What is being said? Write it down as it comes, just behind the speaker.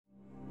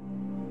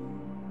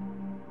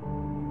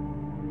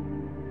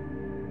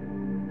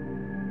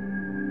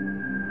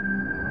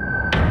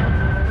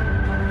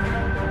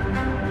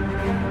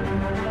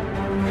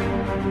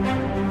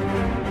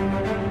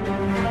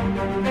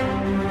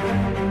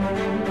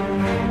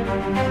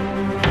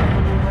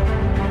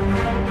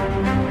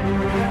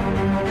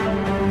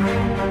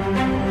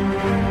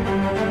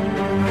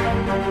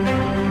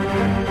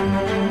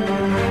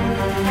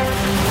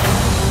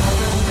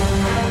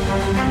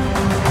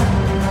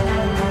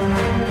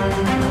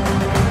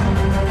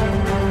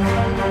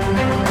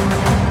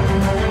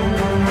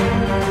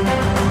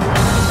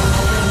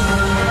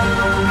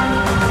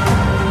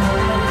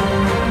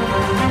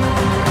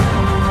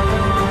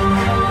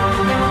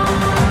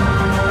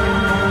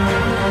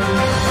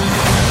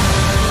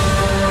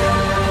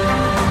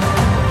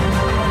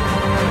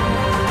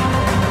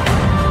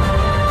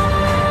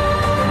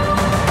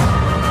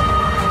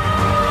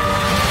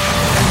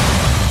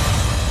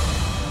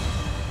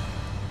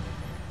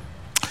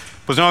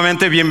Pues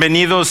nuevamente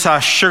bienvenidos a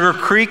Sugar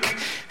Creek.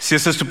 Si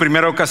esta es tu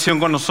primera ocasión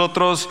con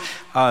nosotros,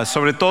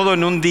 sobre todo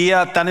en un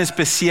día tan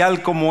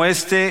especial como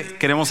este,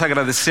 queremos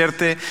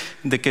agradecerte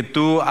de que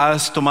tú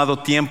has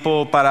tomado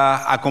tiempo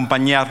para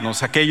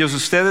acompañarnos. Aquellos de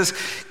ustedes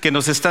que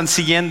nos están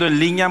siguiendo en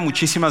línea,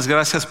 muchísimas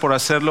gracias por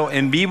hacerlo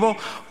en vivo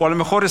o a lo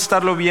mejor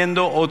estarlo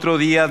viendo otro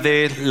día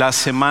de la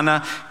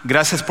semana.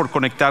 Gracias por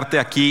conectarte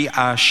aquí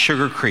a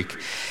Sugar Creek.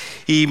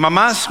 Y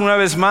mamás, una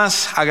vez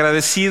más,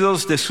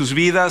 agradecidos de sus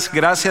vidas.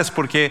 Gracias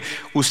porque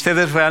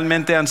ustedes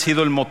realmente han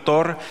sido el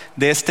motor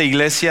de esta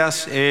iglesia.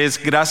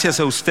 Es gracias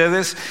a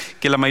ustedes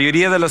que la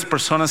mayoría de las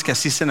personas que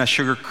asisten a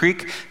Sugar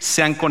Creek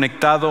se han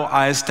conectado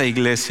a esta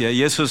iglesia.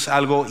 Y eso es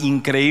algo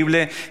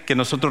increíble que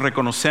nosotros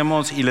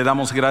reconocemos y le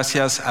damos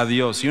gracias a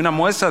Dios. Y una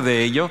muestra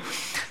de ello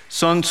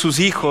son sus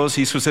hijos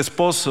y sus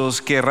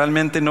esposos que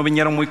realmente no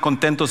vinieron muy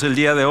contentos el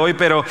día de hoy,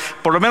 pero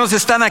por lo menos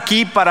están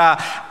aquí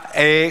para...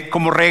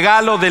 como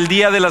regalo del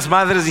Día de las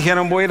Madres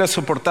dijeron: voy a ir a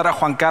soportar a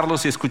Juan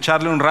Carlos y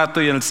escucharle un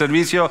rato y en el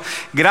servicio.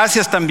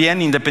 Gracias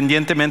también,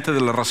 independientemente de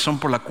la razón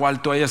por la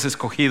cual tú hayas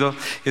escogido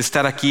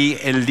estar aquí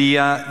el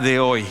día de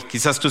hoy.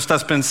 Quizás tú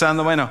estás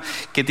pensando, bueno,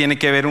 ¿qué tiene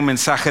que ver un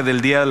mensaje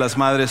del Día de las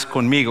Madres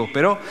conmigo?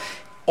 Pero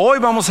hoy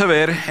vamos a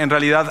ver en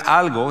realidad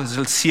algo, es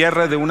el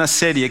cierre de una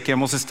serie que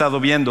hemos estado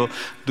viendo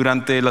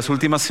durante las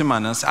últimas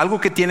semanas, algo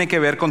que tiene que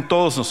ver con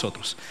todos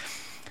nosotros.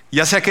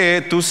 Ya sea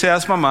que tú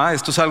seas mamá,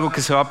 esto es algo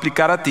que se va a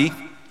aplicar a ti,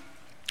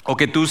 o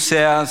que tú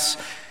seas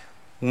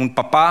un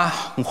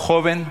papá, un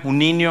joven, un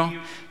niño,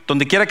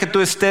 donde quiera que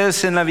tú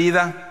estés en la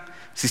vida,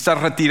 si estás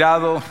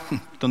retirado,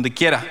 donde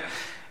quiera.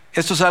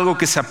 Esto es algo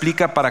que se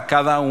aplica para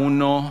cada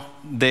uno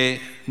de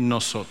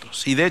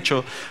nosotros. Y de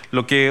hecho,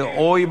 lo que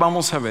hoy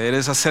vamos a ver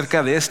es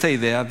acerca de esta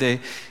idea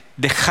de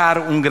dejar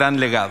un gran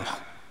legado.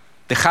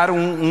 Dejar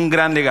un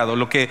gran legado.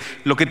 Lo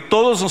que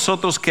todos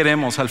nosotros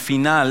queremos al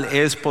final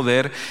es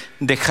poder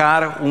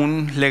dejar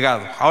un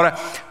legado. Ahora,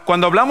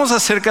 cuando hablamos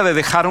acerca de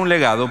dejar un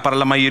legado, para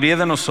la mayoría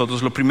de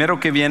nosotros, lo primero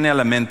que viene a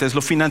la mente es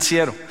lo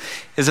financiero.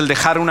 Es el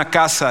dejar una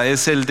casa,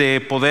 es el de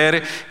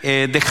poder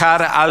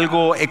dejar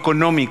algo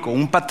económico,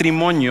 un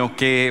patrimonio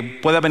que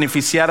pueda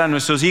beneficiar a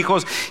nuestros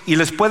hijos y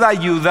les pueda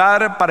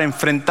ayudar para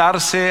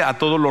enfrentarse a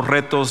todos los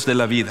retos de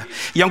la vida.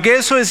 Y aunque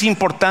eso es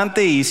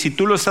importante y si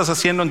tú lo estás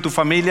haciendo en tu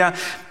familia,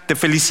 te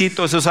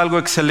felicito, eso es algo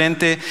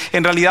excelente.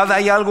 En realidad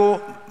hay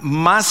algo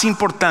más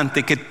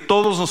importante que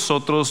todos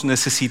nosotros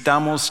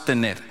necesitamos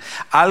tener.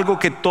 Algo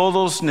que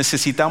todos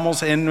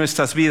necesitamos en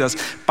nuestras vidas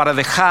para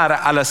dejar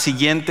a las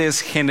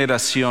siguientes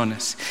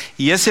generaciones.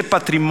 Y ese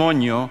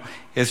patrimonio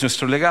es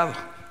nuestro legado.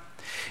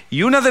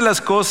 Y una de las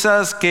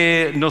cosas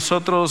que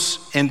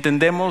nosotros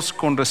entendemos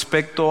con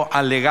respecto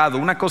al legado,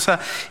 una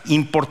cosa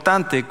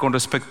importante con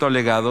respecto al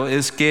legado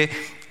es que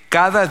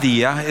cada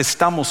día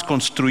estamos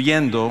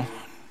construyendo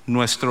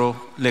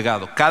nuestro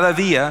legado. Cada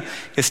día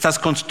estás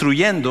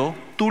construyendo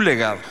tu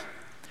legado.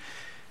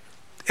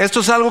 Esto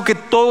es algo que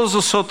todos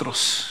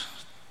nosotros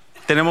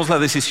tenemos la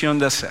decisión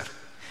de hacer.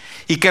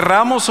 Y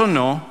querramos o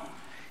no,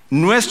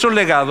 nuestro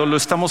legado lo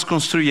estamos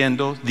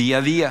construyendo día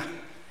a día.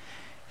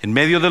 En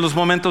medio de los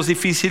momentos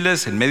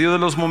difíciles, en medio de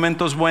los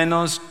momentos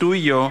buenos, tú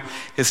y yo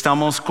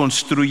estamos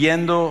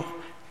construyendo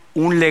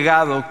un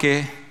legado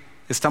que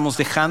estamos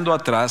dejando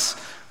atrás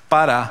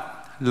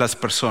para las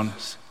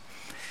personas.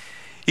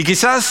 Y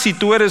quizás si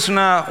tú eres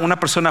una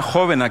persona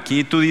joven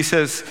aquí, tú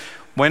dices,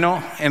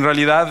 bueno, en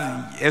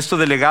realidad esto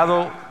de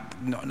legado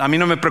a mí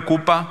no me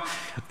preocupa.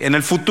 En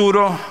el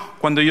futuro,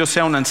 cuando yo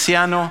sea un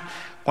anciano,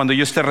 cuando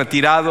yo esté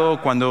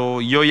retirado, cuando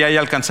yo ya haya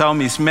alcanzado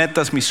mis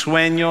metas, mis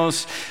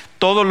sueños,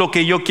 todo lo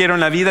que yo quiero en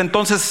la vida,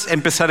 entonces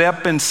empezaré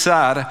a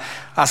pensar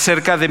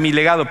acerca de mi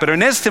legado. Pero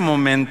en este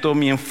momento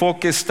mi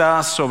enfoque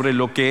está sobre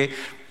lo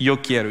que yo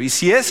quiero. Y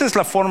si esa es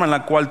la forma en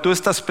la cual tú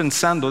estás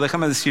pensando,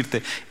 déjame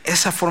decirte,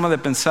 esa forma de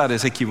pensar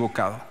es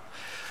equivocado.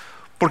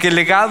 Porque el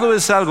legado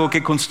es algo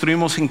que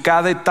construimos en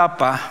cada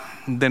etapa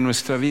de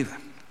nuestra vida.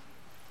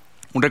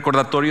 Un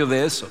recordatorio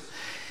de eso.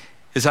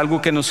 Es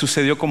algo que nos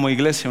sucedió como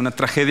iglesia, una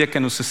tragedia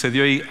que nos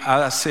sucedió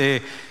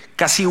hace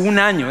casi un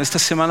año. Esta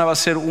semana va a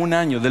ser un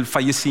año del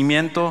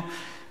fallecimiento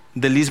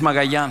de Liz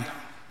Magallán.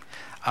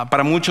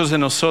 Para muchos de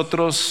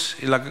nosotros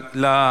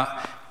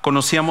la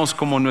conocíamos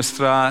como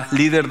nuestra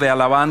líder de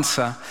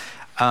alabanza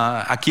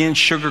aquí en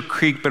Sugar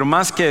Creek, pero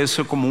más que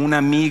eso, como una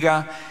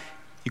amiga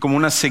y como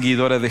una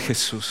seguidora de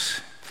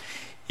Jesús.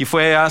 Y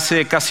fue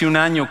hace casi un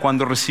año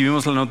cuando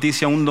recibimos la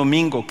noticia, un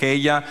domingo, que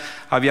ella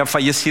había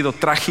fallecido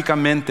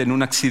trágicamente en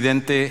un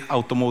accidente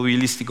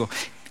automovilístico.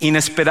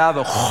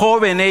 Inesperado,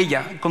 joven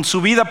ella, con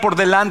su vida por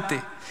delante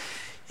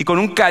y con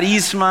un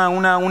carisma,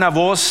 una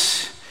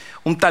voz,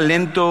 un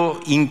talento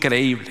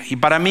increíble. Y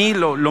para mí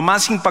lo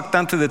más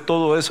impactante de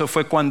todo eso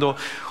fue cuando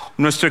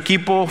nuestro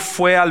equipo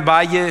fue al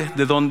valle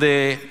de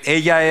donde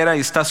ella era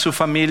y está su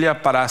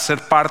familia para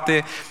ser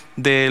parte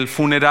del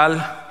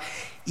funeral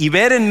y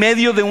ver en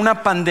medio de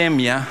una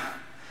pandemia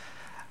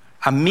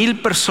a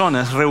 1,000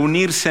 personas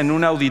reunirse en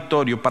un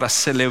auditorio para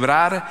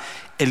celebrar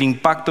el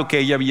impacto que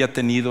ella había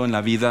tenido en la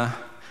vida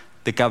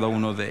de cada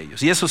uno de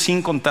ellos. Y eso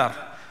sin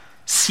contar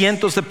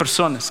cientos de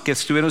personas que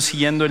estuvieron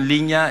siguiendo en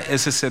línea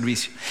ese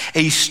servicio.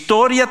 E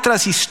historia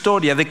tras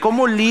historia de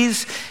cómo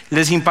Liz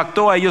les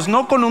impactó a ellos,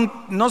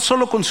 no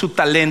solo con su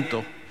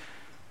talento,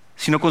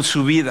 sino con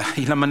su vida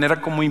y la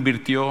manera como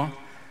invirtió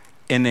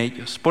en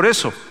ellos. Por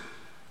eso,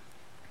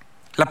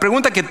 la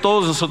pregunta que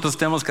todos nosotros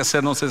tenemos que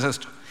hacernos es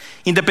esto.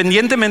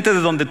 Independientemente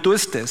de donde tú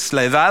estés,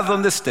 la edad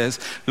donde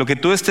estés, lo que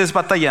tú estés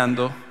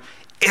batallando,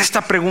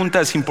 esta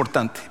pregunta es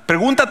importante.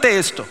 Pregúntate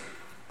esto: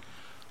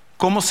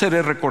 ¿cómo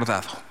seré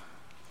recordado?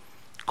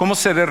 ¿Cómo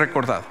seré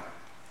recordado?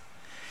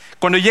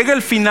 Cuando llegue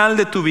el final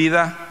de tu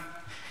vida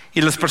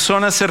y las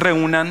personas se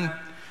reúnan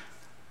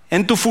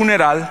en tu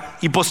funeral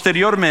y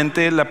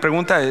posteriormente, la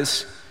pregunta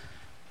es: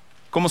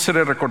 ¿cómo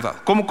seré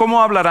recordado?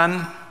 ¿Cómo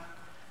hablarán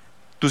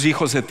tus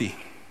hijos de ti?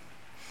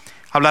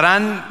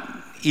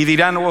 Hablarán y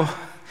dirán: oh,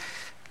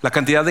 la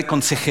cantidad de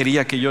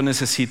consejería que yo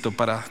necesito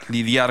para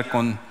lidiar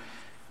con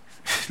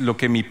lo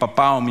que mi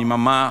papá o mi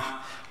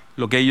mamá,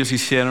 lo que ellos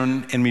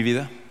hicieron en mi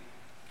vida.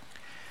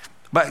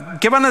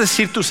 ¿Qué van a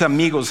decir tus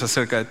amigos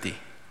acerca de ti?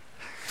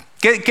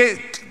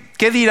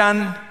 ¿Qué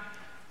dirán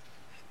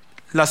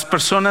las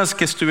personas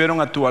que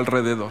estuvieron a tu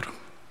alrededor?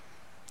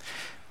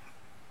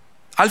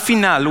 Al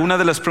final, una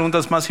de las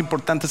preguntas más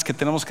importantes que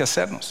tenemos que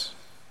hacernos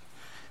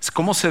es: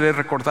 ¿cómo seré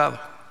recordado?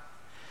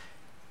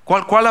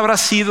 ¿Cuál habrá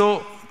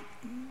sido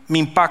mi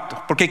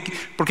impacto?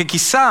 Porque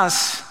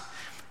quizás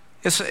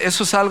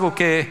eso es algo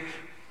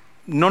que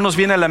no nos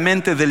viene a la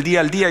mente del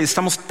día al día y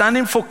estamos tan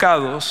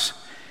enfocados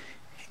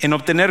en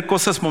obtener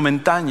cosas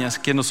momentáneas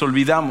que nos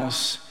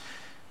olvidamos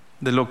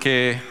de lo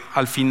que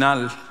al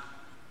final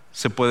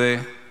se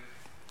puede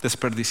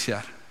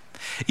desperdiciar.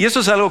 Y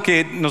eso es algo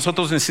que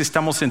nosotros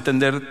necesitamos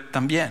entender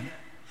también,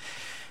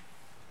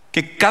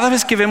 que cada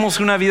vez que vemos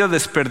una vida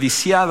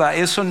desperdiciada,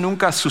 eso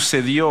nunca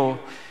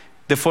sucedió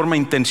de forma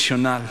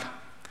intencional,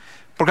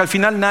 porque al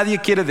final nadie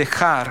quiere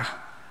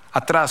dejar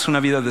atrás una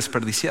vida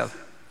desperdiciada.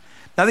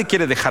 Nadie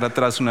quiere dejar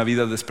atrás una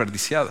vida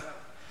desperdiciada.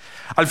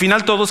 Al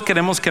final todos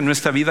queremos que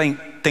nuestra vida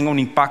tenga un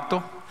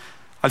impacto.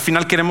 Al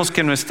final queremos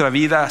que nuestra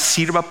vida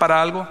sirva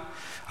para algo.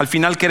 Al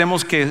final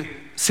queremos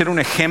ser un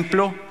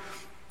ejemplo.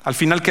 Al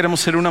final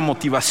queremos ser una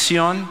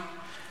motivación.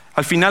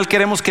 Al final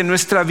queremos que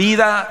nuestra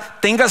vida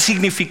tenga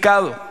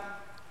significado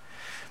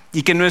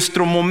y que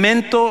nuestro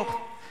momento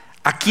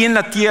aquí en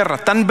la tierra,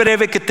 tan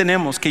breve que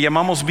tenemos, que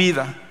llamamos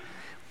vida,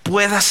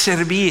 pueda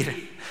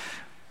servir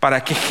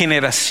para que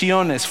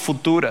generaciones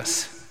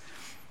futuras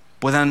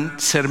puedan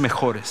ser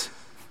mejores.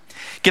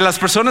 Que las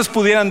personas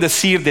pudieran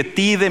decir de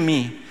ti y de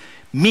mí: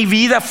 mi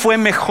vida fue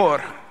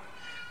mejor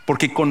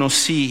porque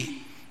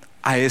conocí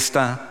a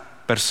esta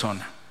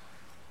persona.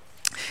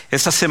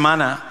 Esta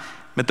semana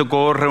me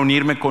tocó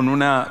reunirme con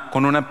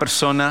una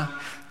persona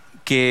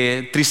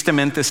que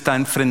tristemente está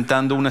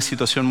enfrentando una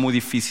situación muy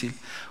difícil,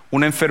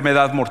 una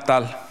enfermedad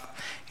mortal.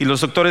 Y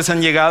los doctores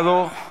han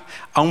llegado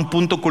a un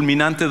punto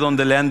culminante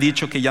donde le han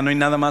dicho que ya no hay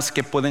nada más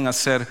que pueden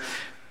hacer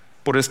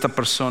por esta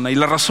persona. Y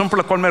la razón por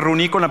la cual me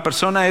reuní con la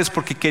persona es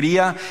porque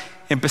quería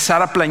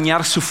empezar a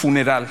planear su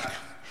funeral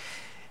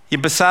y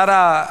empezar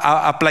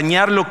a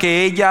planear lo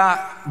que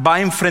ella va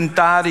a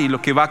enfrentar y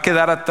lo que va a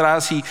quedar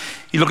atrás. Y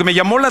lo que me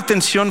llamó la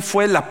atención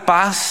fue la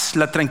paz,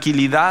 la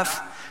tranquilidad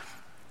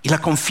y la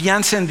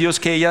confianza en Dios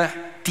que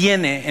ella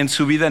tiene en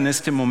su vida en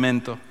este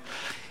momento.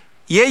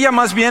 Y ella,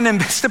 más bien, en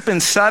vez de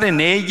pensar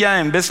en ella,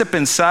 en vez de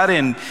pensar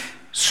en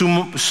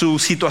su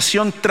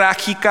situación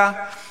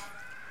trágica,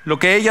 lo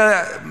que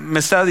ella me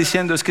estaba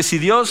diciendo es que si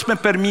Dios me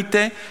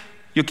permite,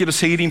 yo quiero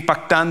seguir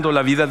impactando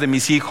la vida de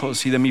mis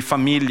hijos y de mi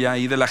familia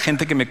y de la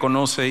gente que me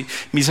conoce, y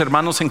mis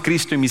hermanos en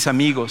Cristo y mis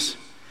amigos.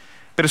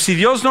 Pero si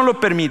Dios no lo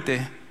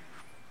permite,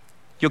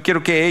 yo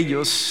quiero que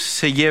ellos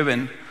se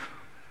lleven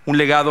un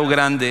legado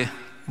grande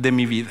de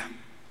mi vida.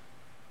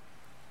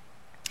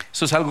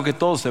 Eso es algo que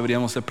todos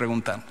deberíamos de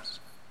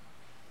preguntarnos.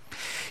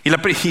 Y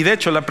de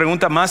hecho, la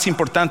pregunta más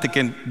importante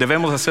que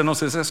debemos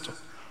hacernos es esto: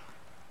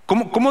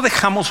 ¿Cómo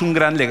dejamos un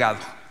gran legado?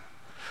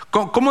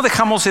 ¿Cómo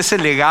dejamos ese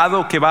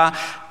legado que va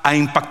a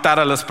impactar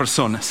a las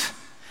personas?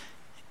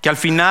 Que al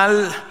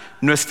final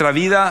nuestra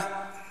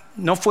vida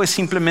no fue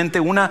simplemente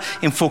una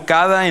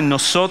enfocada en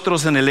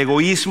nosotros, en el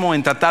egoísmo,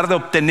 en tratar de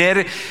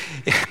obtener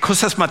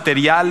cosas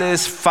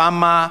materiales,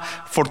 fama,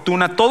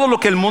 fortuna, todo lo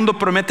que el mundo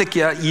promete,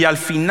 y al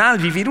final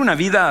vivir una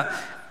vida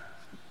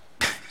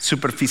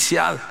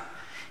superficial,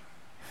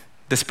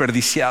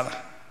 desperdiciada.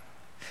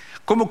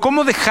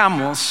 ¿Cómo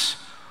dejamos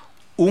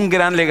un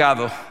gran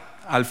legado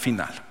al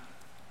final?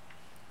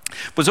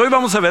 Pues hoy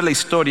vamos a ver la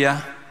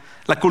historia,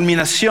 la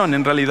culminación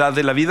en realidad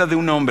de la vida de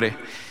un hombre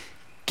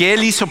que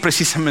él hizo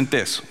precisamente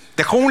eso.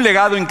 Dejó un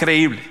legado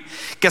increíble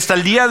que hasta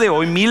el día de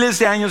hoy, miles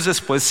de años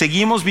después,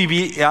 seguimos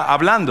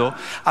hablando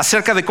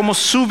acerca de cómo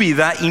su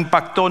vida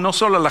impactó no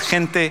solo a la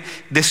gente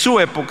de su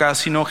época,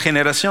 sino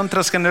generación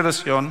tras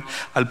generación,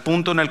 al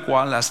punto en el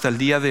cual hasta el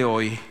día de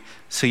hoy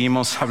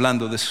seguimos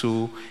hablando de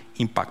su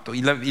impacto.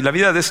 Y la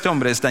vida de este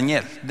hombre es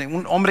Daniel,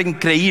 un hombre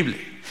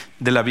increíble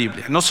de la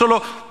Biblia.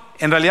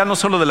 En realidad no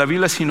solo de la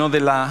Biblia, sino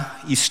de la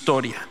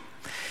historia.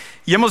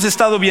 Y hemos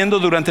estado viendo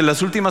durante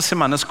las últimas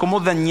semanas cómo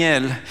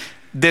Daniel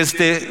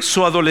desde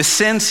su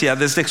adolescencia,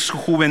 desde su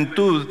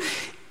juventud,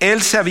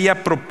 él se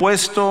había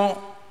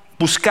propuesto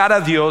buscar a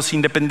Dios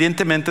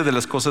independientemente de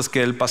las cosas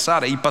que él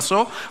pasara. Y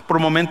pasó por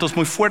momentos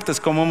muy fuertes,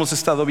 como hemos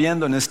estado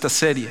viendo en esta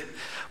serie.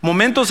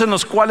 Momentos en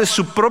los cuales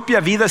su propia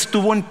vida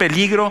estuvo en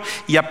peligro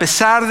y a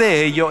pesar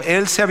de ello,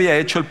 él se había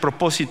hecho el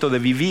propósito de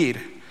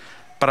vivir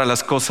para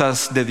las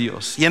cosas de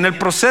Dios. Y en el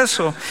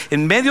proceso,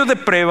 en medio de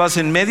pruebas,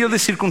 en medio de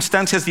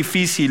circunstancias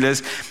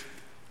difíciles,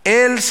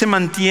 él se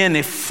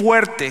mantiene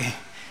fuerte en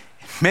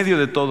medio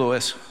de todo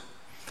eso.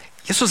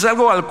 Y eso es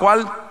algo al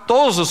cual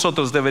todos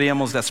nosotros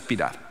deberíamos de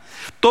aspirar.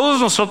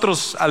 Todos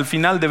nosotros al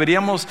final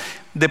deberíamos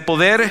de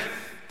poder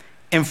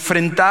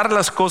enfrentar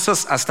las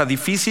cosas hasta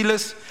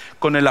difíciles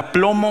con el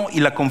aplomo y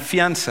la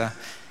confianza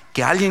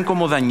que alguien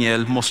como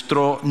Daniel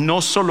mostró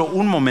no solo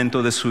un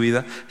momento de su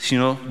vida,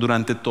 sino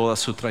durante toda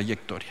su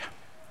trayectoria.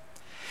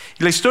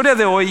 Y la historia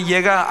de hoy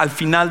llega al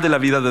final de la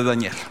vida de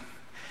Daniel.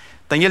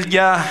 Daniel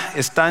ya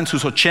está en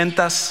sus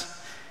 80s,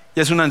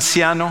 ya es un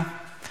anciano,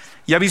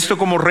 ya ha visto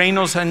cómo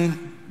reinos han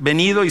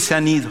venido y se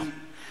han ido.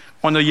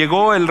 Cuando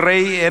llegó el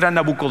rey era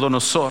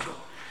Nabucodonosor.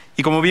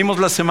 Y como vimos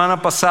la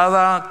semana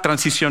pasada,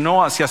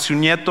 transicionó hacia su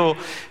nieto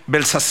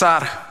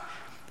Belsasar.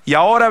 Y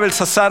ahora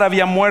Belsasar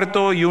había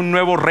muerto y un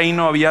nuevo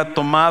reino había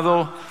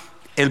tomado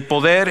el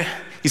poder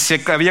y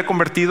se había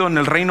convertido en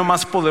el reino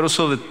más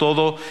poderoso de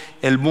todo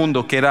el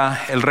mundo, que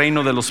era el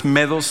reino de los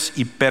medos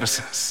y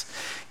persas.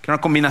 Que era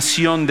una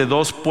combinación de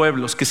dos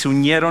pueblos que se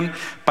unieron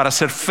para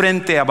hacer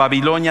frente a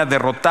Babilonia,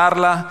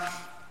 derrotarla,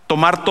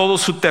 tomar todo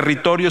su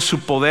territorio, su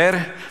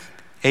poder,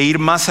 e ir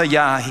más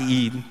allá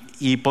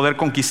y poder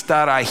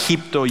conquistar a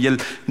Egipto y el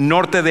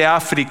norte de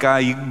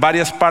África y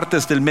varias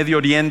partes del Medio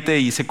Oriente,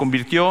 y se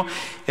convirtió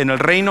en el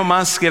reino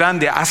más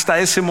grande hasta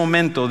ese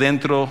momento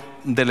dentro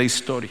de la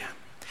historia.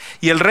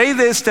 Y el rey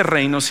de este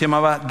reino se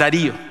llamaba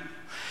Darío.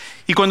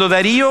 Y cuando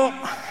Darío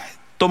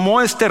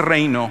tomó este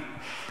reino,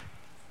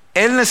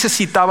 él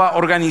necesitaba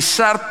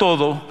organizar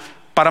todo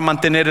para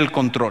mantener el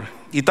control.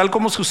 Y tal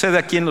como sucede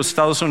aquí en los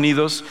Estados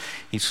Unidos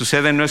y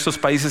sucede en nuestros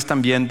países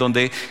también,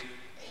 donde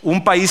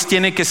un país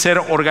tiene que ser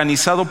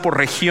organizado por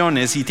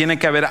regiones y tiene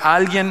que haber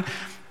alguien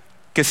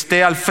que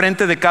esté al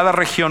frente de cada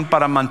región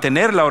para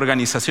mantener la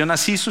organización.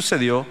 Así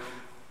sucedió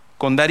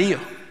con Darío.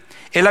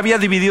 Él había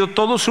dividido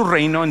todo su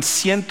reino en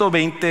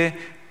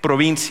 120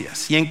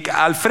 provincias y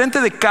al frente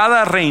de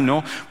cada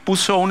reino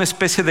puso una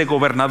especie de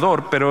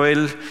gobernador, pero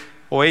él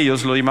o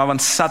ellos lo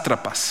llamaban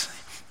sátrapas.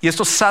 Y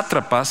estos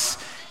sátrapas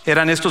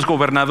eran estos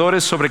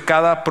gobernadores sobre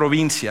cada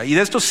provincia. Y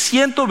de estos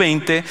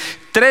 120,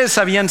 3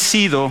 habían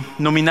sido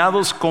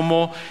nominados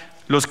como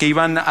los que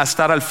iban a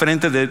estar al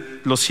frente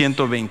de los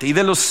 120. Y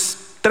de los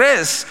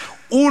 3,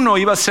 uno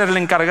iba a ser el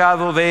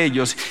encargado de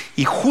ellos.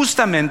 Y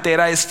justamente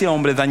era este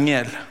hombre,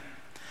 Daniel.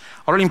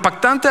 Ahora, lo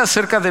impactante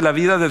acerca de la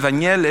vida de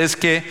Daniel es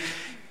que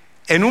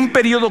en un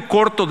periodo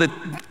corto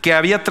que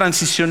había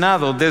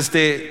transicionado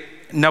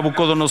desde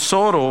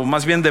Nabucodonosor, o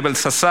más bien de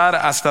Belsasar,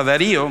 hasta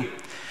Darío,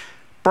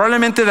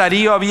 probablemente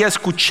Darío había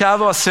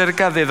escuchado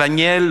acerca de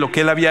Daniel, lo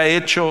que él había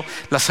hecho,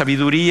 la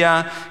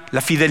sabiduría,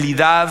 la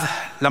fidelidad,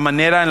 la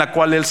manera en la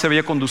cual él se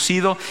había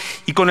conducido,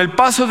 y con el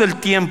paso del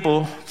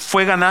tiempo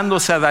fue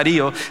ganándose a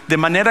Darío, de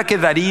manera que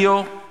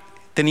Darío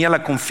tenía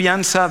la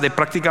confianza de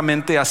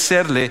prácticamente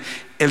hacerle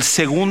el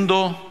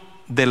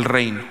segundo del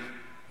reino.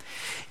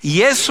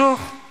 Y eso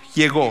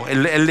llegó.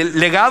 El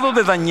legado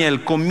de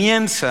Daniel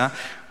comienza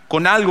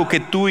con algo que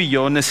tú y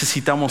yo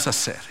necesitamos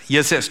hacer, y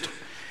es esto: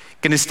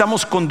 que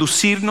necesitamos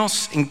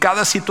conducirnos en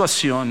cada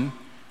situación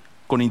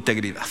con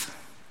integridad.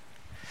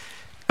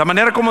 La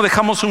manera como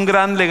dejamos un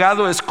gran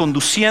legado es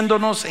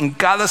conduciéndonos en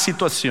cada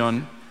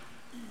situación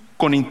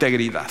con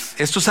integridad.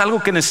 Esto es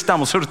algo que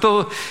necesitamos, sobre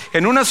todo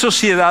en una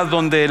sociedad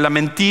donde la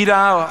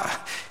mentira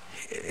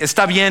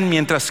está bien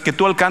mientras que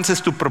tú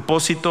alcances tu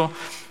propósito.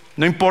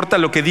 No importa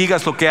lo que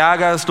digas, lo que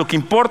hagas, lo que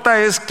importa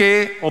es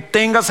que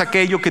obtengas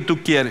aquello que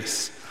tú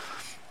quieres.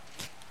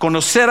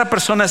 Conocer a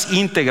personas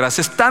íntegras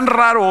es tan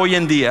raro hoy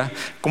en día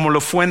como lo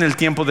fue en el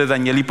tiempo de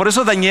Daniel. Y por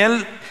eso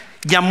Daniel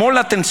llamó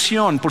la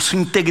atención por su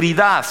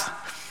integridad.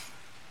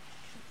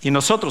 Y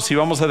nosotros, si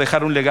vamos a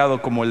dejar un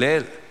legado como el de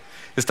él,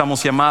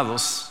 estamos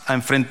llamados a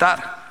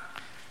enfrentar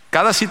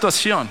cada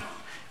situación,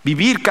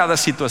 vivir cada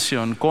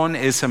situación con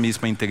esa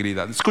misma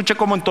integridad. Escucha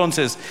cómo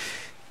entonces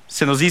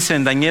se nos dice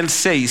en Daniel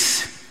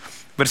 6,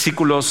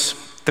 versículos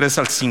 3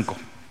 al 5.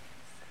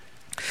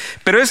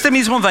 Pero este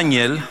mismo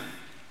Daniel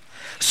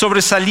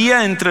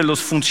sobresalía entre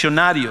los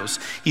funcionarios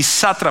y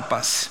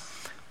sátrapas,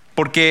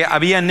 porque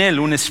había en él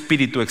un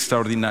espíritu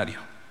extraordinario.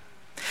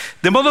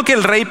 De modo que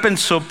el rey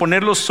pensó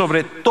ponerlo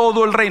sobre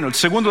todo el reino, el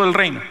segundo del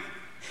reino.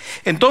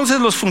 Entonces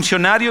los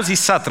funcionarios y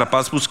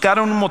sátrapas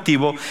buscaron un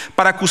motivo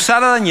para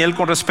acusar a Daniel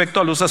con respecto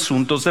a los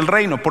asuntos del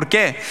reino. ¿Por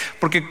qué?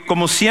 Porque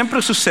como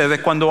siempre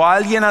sucede, cuando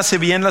alguien hace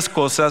bien las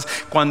cosas,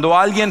 cuando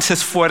alguien se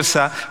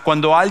esfuerza,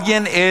 cuando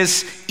alguien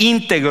es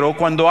íntegro,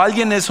 cuando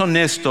alguien es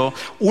honesto,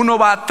 uno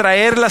va a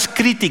traer las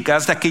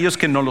críticas de aquellos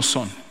que no lo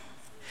son,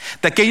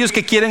 de aquellos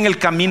que quieren el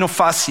camino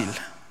fácil,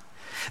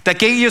 de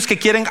aquellos que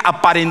quieren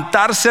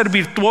aparentar ser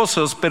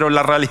virtuosos, pero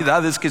la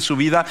realidad es que su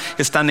vida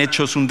están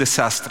hechos un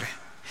desastre.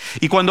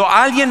 Y cuando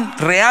alguien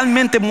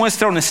realmente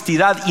muestra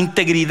honestidad,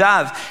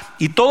 integridad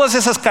y todas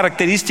esas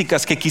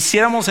características que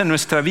quisiéramos en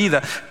nuestra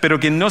vida, pero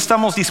que no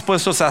estamos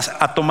dispuestos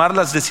a tomar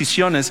las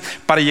decisiones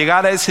para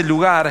llegar a ese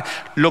lugar,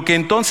 lo que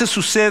entonces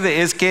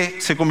sucede es que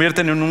se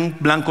convierten en un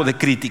blanco de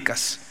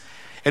críticas,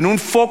 en un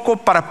foco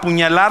para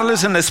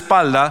apuñalarles en la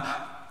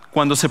espalda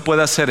cuando se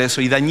puede hacer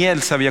eso. Y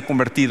Daniel se había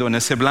convertido en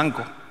ese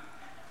blanco.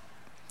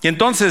 Y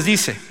entonces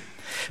dice: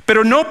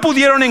 pero no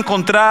pudieron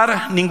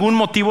encontrar ningún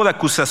motivo de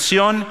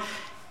acusación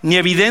ni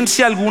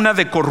evidencia alguna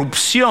de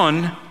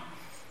corrupción,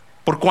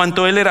 por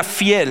cuanto él era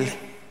fiel,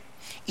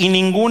 y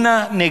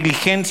ninguna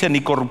negligencia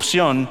ni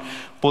corrupción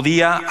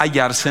podía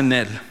hallarse en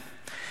él.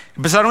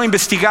 Empezaron a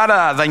investigar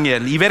a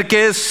Daniel y ver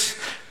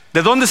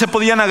de dónde se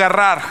podían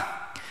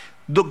agarrar,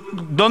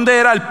 dónde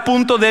era el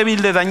punto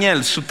débil de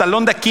Daniel, su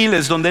talón de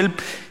Aquiles, donde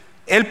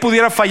él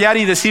pudiera fallar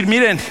y decir: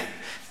 miren,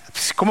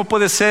 ¿cómo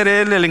puede ser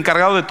él el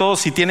encargado de todo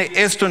si tiene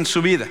esto en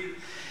su vida?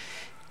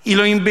 Y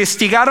lo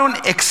investigaron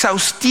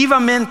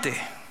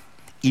exhaustivamente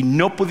y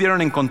no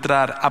pudieron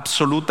encontrar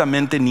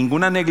absolutamente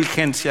ninguna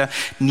negligencia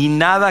ni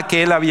nada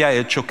que él había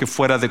hecho que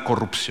fuera de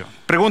corrupción.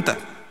 Pregunta: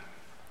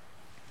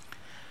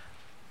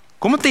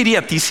 ¿cómo te iría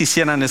a ti si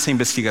hicieran esa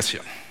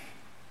investigación?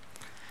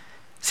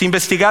 Si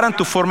investigaran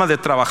tu forma de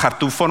trabajar,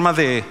 tu forma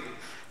de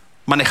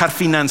manejar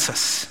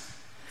finanzas,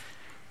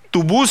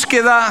 tu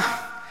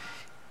búsqueda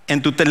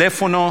en tu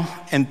teléfono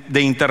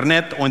de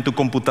internet o en tu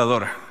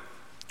computadora,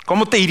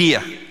 ¿cómo te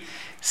iría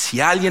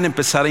si alguien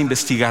empezara a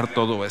investigar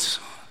todo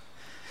eso?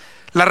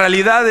 La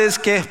realidad es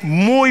que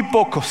muy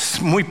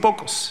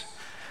pocos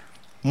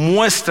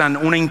muestran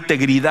una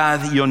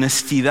integridad y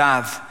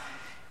honestidad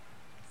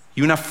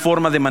y una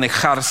forma de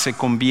manejarse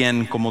con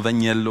bien como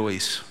Daniel lo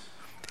hizo.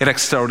 Era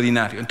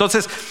extraordinario.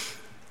 Entonces,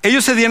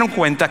 ellos se dieron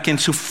cuenta que en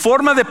su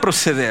forma de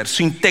proceder,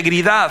 su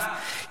integridad,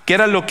 que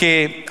era lo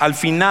que al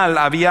final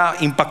había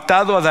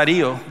impactado a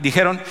Darío,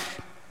 dijeron: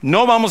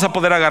 no vamos a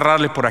poder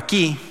agarrarle por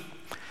aquí.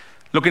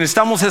 Lo que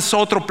necesitamos es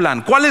otro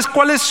plan. ¿Cuál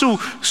es su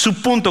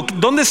punto?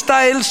 ¿Dónde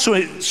está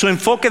su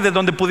enfoque de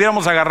donde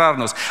pudiéramos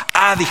agarrarnos?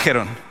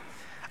 Dijeron,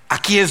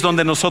 aquí es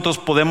donde nosotros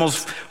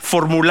podemos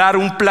formular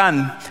un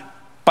plan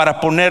para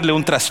ponerle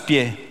un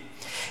traspié.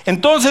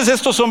 Entonces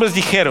estos hombres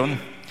dijeron: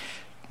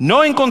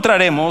 no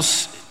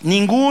encontraremos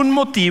ningún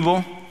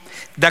motivo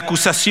de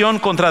acusación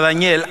contra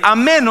Daniel, a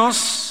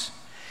menos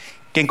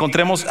que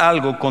encontremos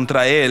algo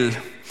contra él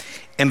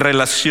en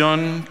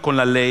relación con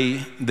la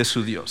ley de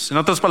su Dios. En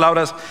otras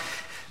palabras,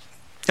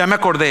 ya me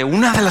acordé,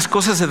 una de las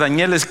cosas de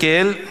Daniel es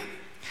que él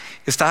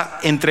está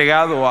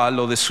entregado a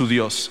lo de su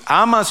Dios.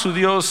 Ama a su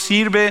Dios,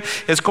 sirve,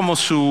 es como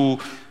su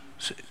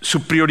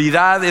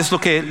prioridad, es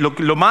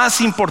lo más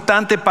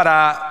importante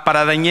para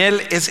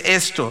Daniel es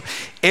esto,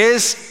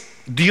 es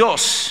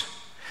Dios.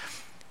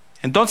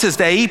 Entonces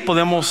de ahí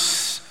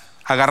podemos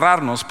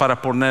agarrarnos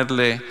para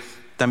ponerle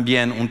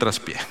también un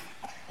traspié.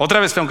 Otra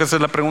vez tengo que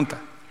hacer la pregunta: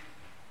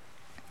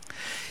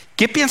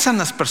 ¿qué piensan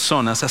las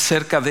personas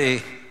acerca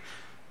de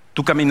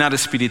tu caminar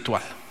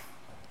espiritual,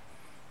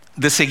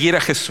 de seguir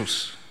a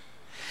Jesús?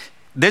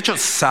 De hecho,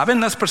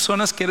 ¿saben las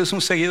personas que eres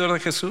un seguidor de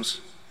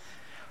Jesús?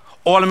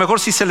 O a lo mejor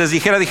si se les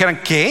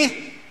dijeran: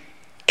 ¿qué?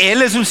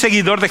 ¿Él es un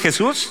seguidor de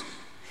Jesús?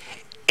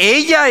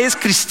 ¿Ella es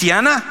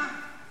cristiana?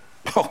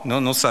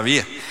 No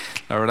sabía.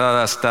 La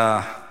verdad,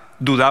 hasta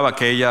dudaba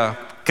que ella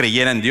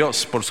creyera en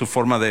Dios por su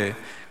forma de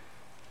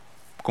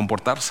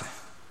comportarse.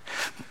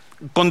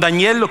 Con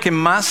Daniel lo que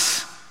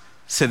más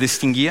se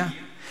distinguía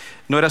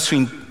no era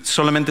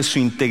solamente su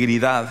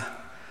integridad,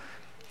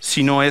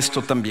 sino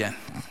esto también.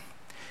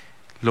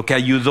 Lo que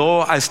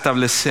ayudó a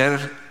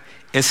establecer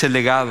ese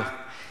legado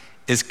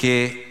es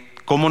que,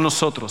 como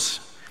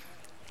nosotros,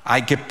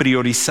 hay que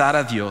priorizar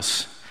a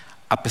Dios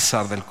a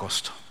pesar del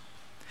costo.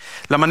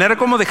 La manera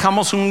como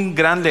dejamos un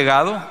gran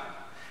legado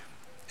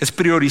es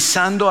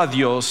priorizando a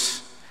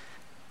Dios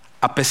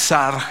a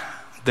pesar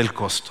del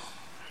costo.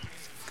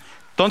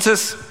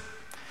 Entonces,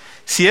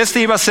 si esta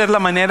iba a ser la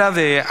manera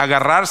de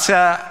agarrarse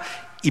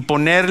y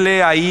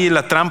ponerle ahí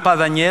la trampa a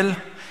Daniel,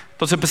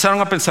 entonces empezaron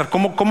a pensar: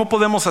 ¿cómo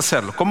podemos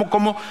hacerlo?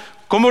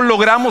 ¿Cómo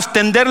logramos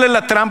tenderle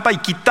la trampa y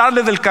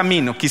quitarle del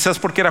camino? Quizás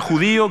porque era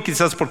judío,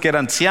 quizás porque era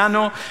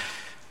anciano,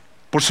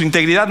 por su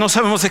integridad, no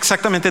sabemos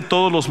exactamente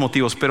todos los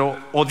motivos, pero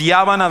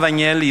odiaban a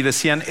Daniel y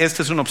decían: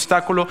 este es un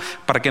obstáculo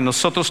para que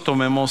nosotros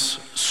tomemos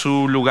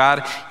su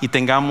lugar y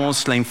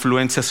tengamos la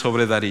influencia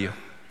sobre Darío.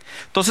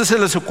 Entonces se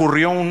les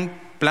ocurrió un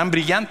plan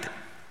brillante.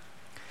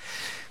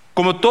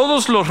 Como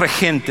todos los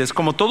regentes,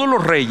 como todos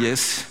los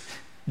reyes,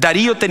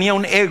 Darío tenía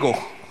un ego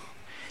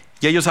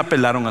y ellos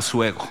apelaron a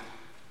su ego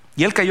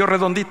y él cayó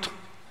redondito,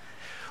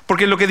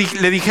 porque lo que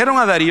le dijeron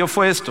a Darío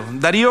fue esto: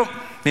 Darío,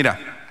 mira,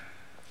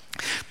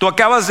 tú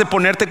acabas de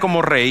ponerte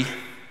como rey,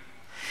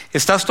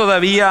 estás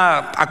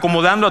todavía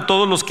acomodando a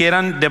todos los que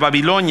eran de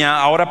Babilonia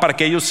ahora para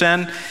que ellos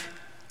sean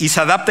y se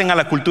adapten a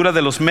la cultura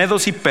de los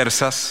medos y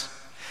persas,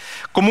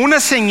 como una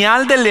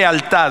señal de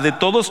lealtad de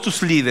todos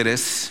tus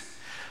líderes.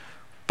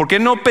 ¿por qué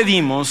no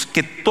pedimos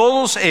que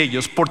todos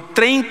ellos por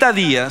 30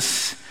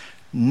 días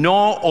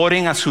no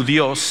oren a su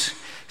Dios,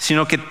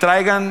 sino que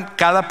traigan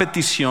cada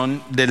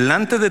petición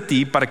delante de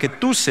ti para que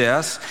tú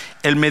seas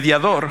el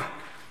mediador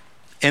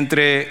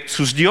entre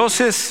sus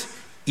dioses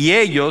y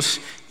ellos,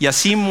 y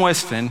así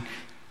muestren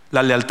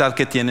la lealtad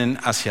que tienen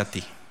hacia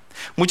ti?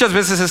 Muchas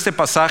veces este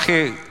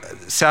pasaje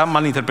se ha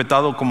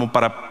malinterpretado como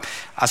para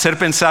hacer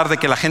pensar de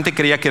que la gente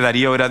creía que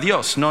Darío era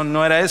Dios.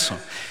 No era eso.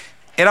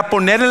 Era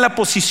poner en la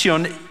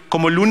posición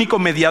como el único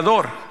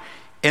mediador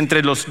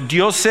entre los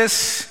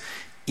dioses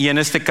y en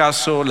este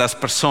caso las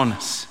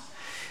personas.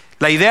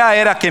 La idea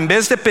era que en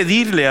vez de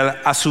pedirle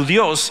a su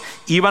Dios,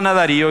 iban a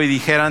Darío y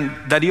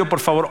dijeran: Darío, por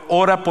favor,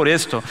 ora por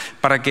esto,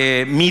 para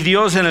que mi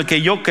Dios en el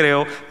que yo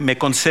creo me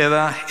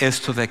conceda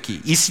esto de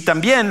aquí. Y si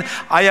también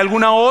hay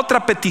alguna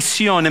otra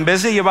petición, en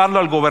vez de llevarlo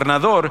al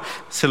gobernador,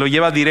 se lo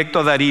lleva directo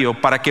a Darío,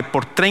 para que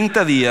por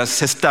 30 días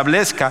se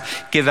establezca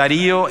que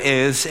Darío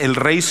es el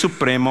rey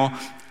supremo.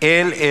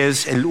 Él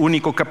es el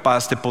único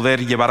capaz de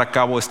poder llevar a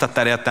cabo esta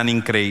tarea tan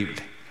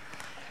increíble.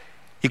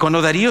 Y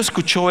cuando Darío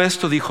escuchó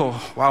esto,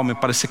 dijo: wow, me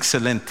parece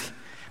excelente.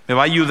 Me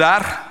va a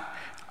ayudar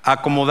a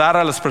acomodar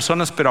a las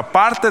personas, pero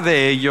aparte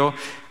de ello,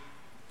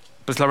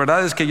 pues la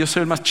verdad es que yo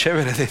soy el más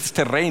chévere de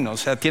este reino. O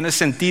sea, tiene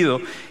sentido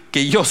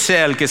que yo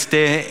sea el que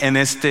esté en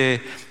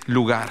este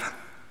lugar.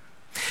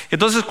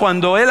 Entonces,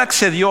 cuando él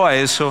accedió a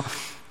eso,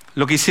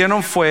 lo que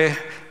hicieron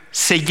fue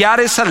sellar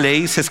esa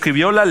ley. Se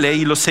escribió la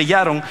ley y lo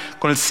sellaron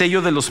con el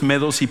sello de los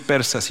medos y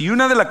persas. Y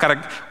una de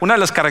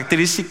las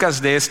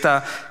características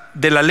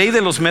de la ley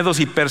de los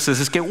medos y persas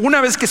es que una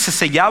vez que se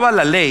sellaba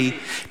la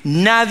ley,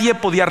 nadie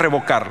podía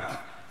revocarlo,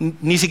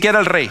 ni siquiera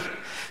el rey.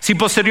 Si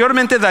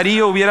posteriormente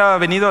Darío hubiera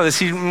venido a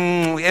decir: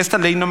 esta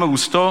ley no me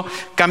gustó,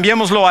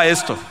 cambiémoslo a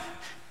esto,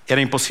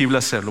 era imposible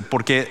hacerlo,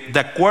 porque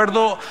de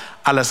acuerdo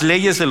a las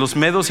leyes de los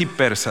medos y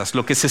persas,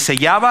 lo que se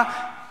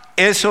sellaba,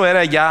 eso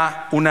era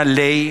ya una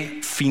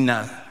ley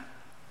final.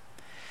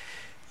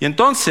 Y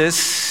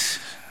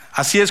entonces,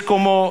 así es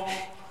como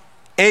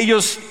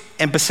ellos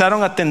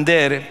empezaron a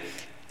tender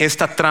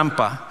esta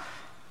trampa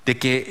de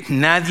que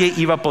nadie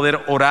iba a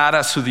poder orar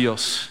a su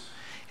Dios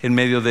en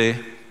medio de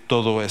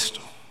todo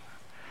esto.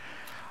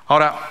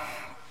 Ahora,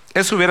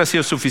 eso hubiera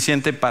sido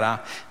suficiente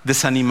para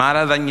desanimar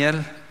a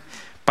Daniel,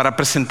 para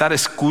presentar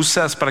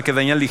excusas, para que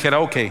Daniel dijera: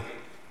 ok,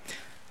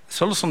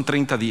 solo son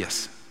 30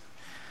 días.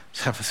 O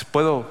sea, pues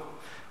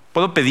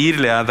puedo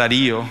pedirle a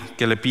Darío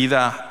que le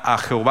pida a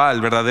Jehová,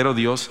 el verdadero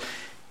Dios.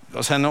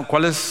 O sea, no,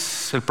 ¿cuál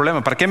es el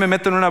problema? ¿Para qué me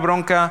meto en una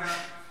bronca?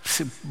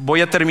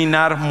 Voy a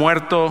terminar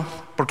muerto,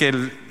 porque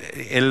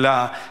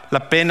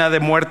la pena de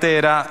muerte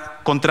era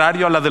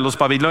contrario a la de los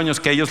babilonios,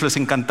 que a ellos les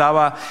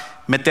encantaba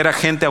meter a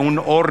gente a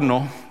un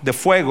horno de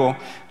fuego.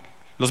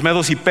 Los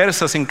medos y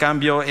persas, en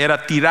cambio,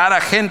 era tirar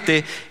a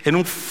gente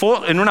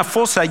en una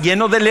fosa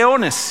lleno de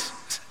leones.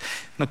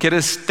 No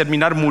quieres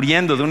terminar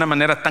muriendo de una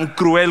manera tan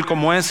cruel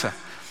como esa.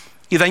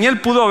 Y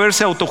Daniel pudo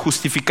haberse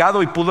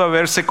autojustificado y pudo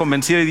haberse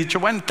convencido y dicho: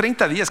 bueno,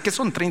 30 días, ¿qué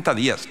son 30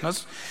 días?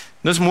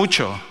 No es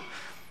mucho.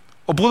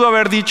 O pudo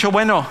haber dicho: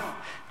 bueno,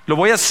 lo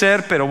voy a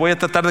hacer, pero voy a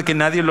tratar de que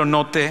nadie lo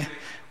note.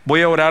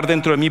 Voy a orar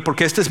dentro de mí,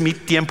 porque este es mi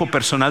tiempo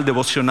personal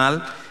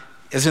devocional.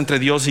 Es entre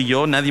Dios y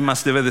yo, nadie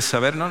más debe de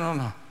saber.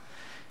 No.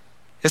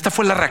 Esta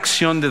fue la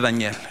reacción de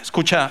Daniel.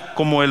 Escucha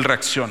cómo él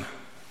reacciona.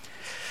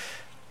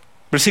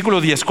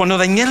 Versículo 10. Cuando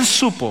Daniel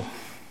supo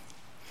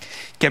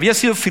que había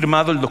sido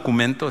firmado el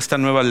documento, esta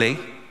nueva ley,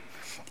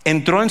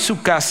 entró en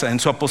su casa, en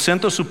su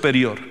aposento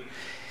superior.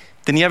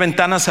 Tenía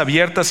ventanas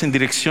abiertas en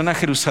dirección a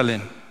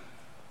Jerusalén.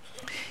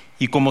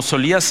 Y como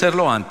solía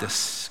hacerlo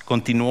antes,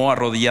 continuó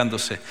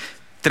arrodillándose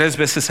 3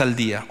 veces al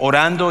día,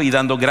 orando y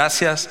dando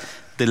gracias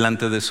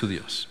delante de su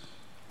Dios.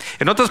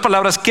 En otras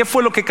palabras, ¿qué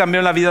fue lo que cambió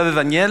en la vida de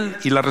Daniel?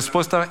 Y la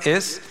respuesta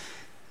es: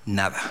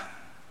 nada.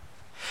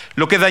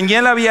 Lo que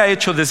Daniel había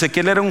hecho desde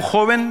que él era un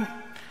joven,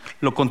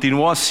 lo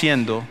continuó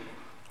haciendo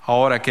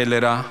ahora que él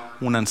era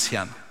un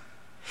anciano.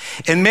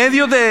 En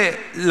medio de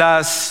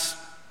las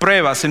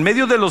pruebas, en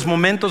medio de los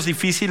momentos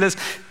difíciles,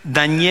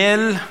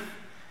 Daniel,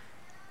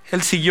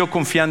 él siguió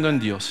confiando en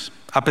Dios,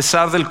 a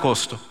pesar del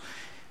costo.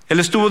 Él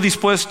estuvo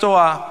dispuesto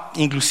a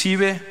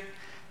inclusive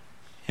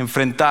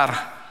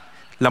enfrentar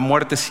la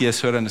muerte si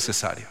eso era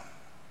necesario.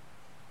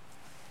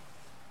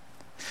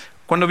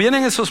 Cuando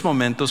vienen esos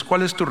momentos,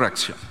 ¿cuál es tu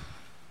reacción?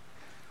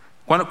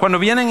 Cuando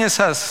vienen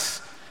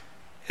esas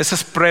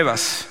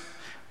pruebas,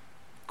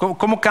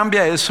 ¿cómo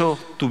cambia eso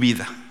tu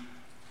vida?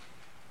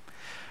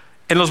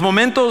 En los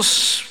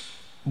momentos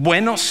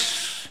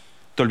buenos,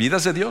 ¿te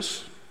olvidas de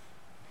Dios?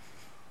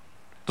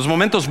 Los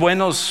momentos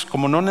buenos,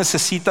 como no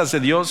necesitas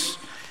de Dios,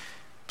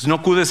 pues no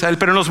acudes a Él.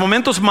 Pero en los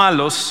momentos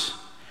malos,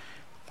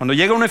 cuando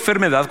llega una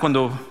enfermedad,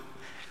 cuando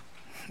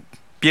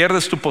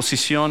pierdes tu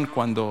posición,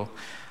 cuando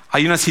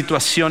hay una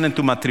situación en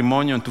tu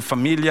matrimonio, en tu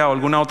familia o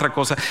alguna otra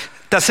cosa,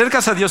 te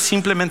acercas a Dios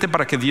simplemente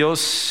para que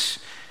Dios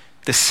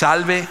te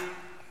salve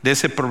de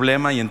ese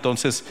problema y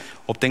entonces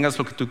obtengas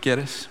lo que tú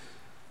quieres.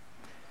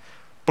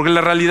 Porque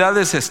la realidad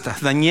es esta: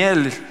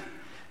 Daniel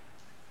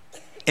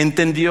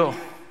entendió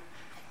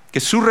que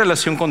su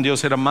relación con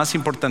Dios era más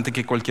importante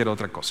que cualquier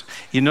otra cosa.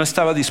 Y no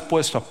estaba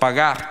dispuesto a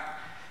pagar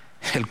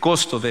el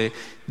costo de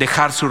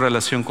dejar su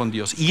relación con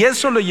Dios. Y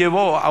eso lo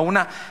llevó a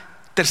una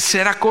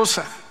tercera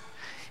cosa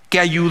que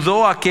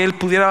ayudó a que él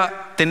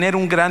pudiera tener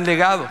un gran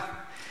legado.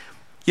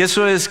 Y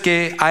eso es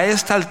que a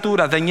esta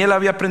altura Daniel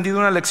había aprendido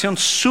una lección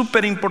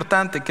súper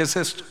importante, que es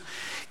esto: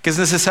 que es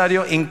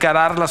necesario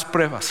encarar las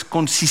pruebas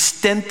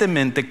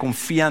consistentemente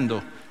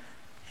confiando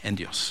en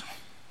Dios.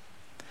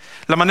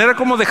 La manera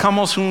como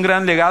dejamos un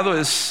gran legado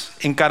es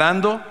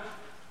encarando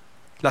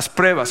las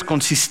pruebas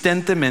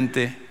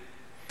consistentemente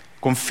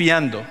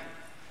confiando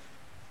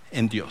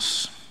en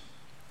Dios.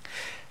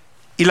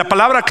 Y la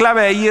palabra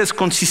clave ahí es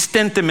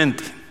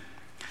consistentemente,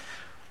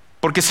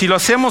 porque si lo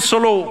hacemos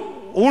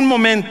solo un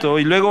momento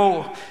y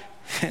luego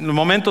en los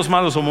momentos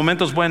malos o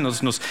momentos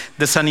buenos nos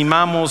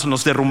desanimamos,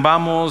 nos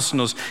derrumbamos,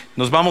 nos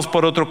vamos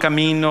por otro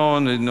camino,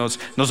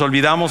 nos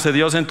olvidamos de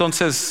Dios,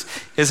 entonces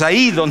es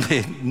ahí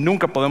donde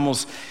nunca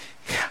podemos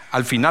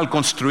al final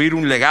construir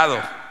un legado.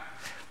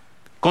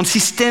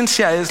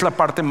 Consistencia es la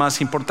parte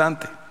más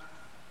importante.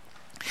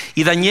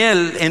 Y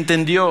Daniel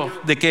entendió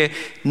de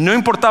que no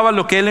importaba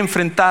lo que él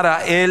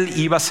enfrentara, él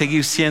iba a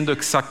seguir siendo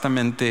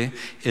exactamente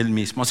el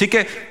mismo. Así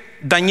que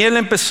Daniel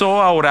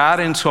empezó a orar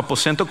en su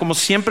aposento como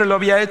siempre lo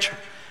había hecho.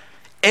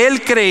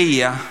 Él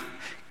creía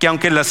que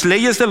aunque las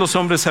leyes de los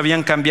hombres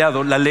habían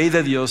cambiado, la ley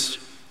de Dios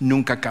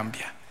nunca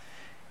cambia.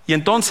 Y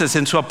entonces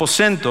en su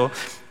aposento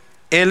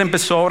él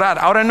empezó a orar.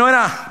 Ahora no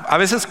era, a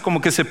veces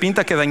como que se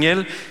pinta que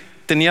Daniel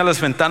tenía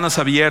las ventanas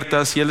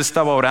abiertas y él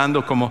estaba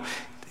orando como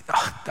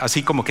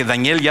así como que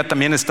Daniel ya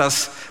también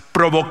estás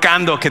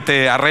provocando que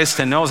te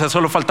arresten, ¿no? O sea,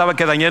 solo faltaba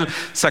que Daniel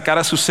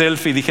sacara su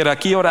selfie y dijera: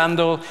 aquí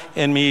orando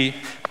en mi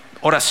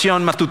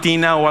oración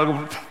matutina o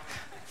algo.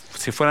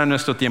 Si fuera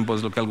nuestro tiempo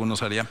es lo que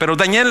algunos harían, pero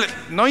Daniel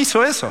no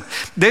hizo eso.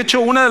 De hecho,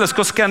 una de las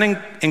cosas que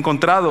han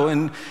encontrado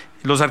en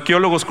los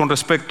arqueólogos con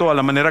respecto a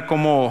la manera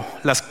como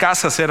las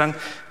casas eran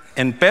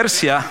en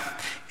Persia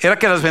era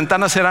que las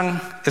ventanas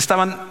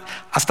estaban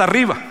hasta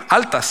arriba,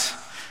 altas.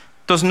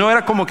 Entonces no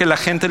era como que la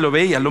gente lo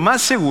veía. Lo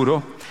más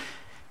seguro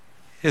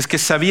es que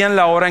sabían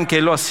la hora en que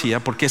él lo hacía,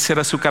 porque esa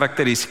era su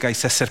característica, y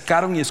se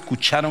acercaron y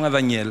escucharon a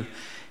Daniel,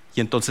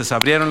 y entonces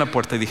abrieron la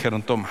puerta y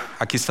dijeron: toma,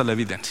 aquí está la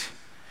evidencia.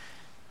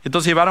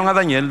 Entonces llevaron a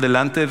Daniel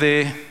delante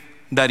de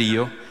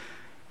Darío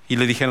y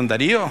le dijeron: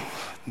 Darío,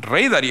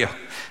 rey Darío,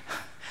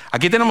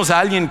 aquí tenemos a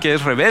alguien que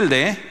es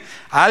rebelde,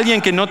 a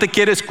alguien que no te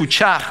quiere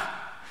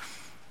escuchar.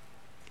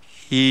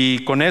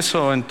 Y con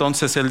eso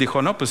entonces él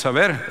dijo: no, pues a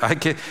ver, hay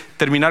que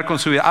terminar con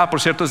su vida.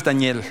 Por cierto, es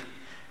Daniel.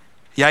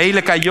 Y ahí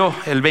le cayó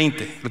el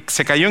 20.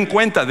 Se cayó en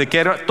cuenta de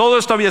que todo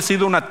esto había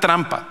sido una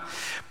trampa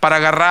para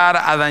agarrar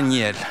a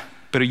Daniel,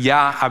 pero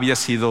ya había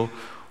sido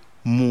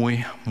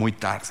muy, muy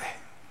tarde.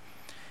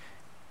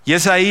 Y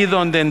es ahí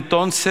donde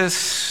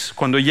entonces,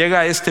 cuando llega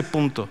a este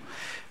punto,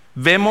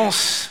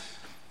 vemos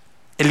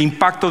el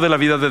impacto de la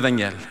vida de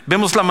Daniel.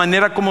 Vemos la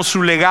manera como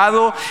su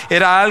legado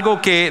era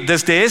algo que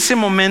desde ese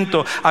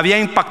momento había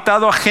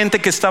impactado a gente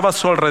que estaba a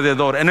su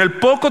alrededor. En el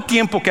poco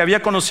tiempo que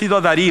había conocido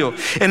a Darío,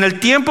 en el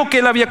tiempo que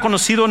él había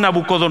conocido a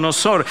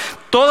Nabucodonosor,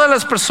 todas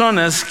las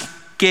personas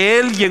que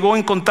él llegó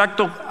en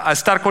contacto a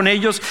estar con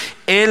ellos,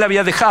 él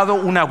había dejado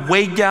una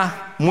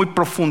huella muy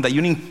profunda y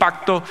un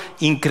impacto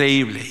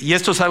increíble. Y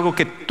esto es algo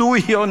que tú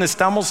y yo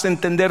necesitamos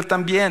entender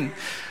también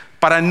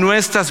para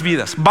nuestras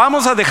vidas.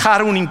 Vamos a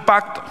dejar un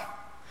impacto.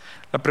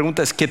 La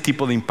pregunta es: ¿qué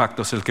tipo de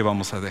impacto es el que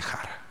vamos a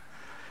dejar?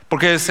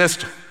 Porque es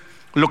esto: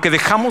 lo que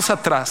dejamos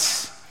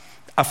atrás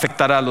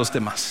afectará a los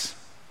demás.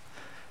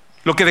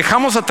 Lo que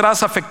dejamos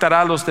atrás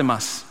afectará a los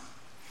demás.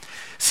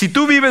 Si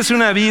tú vives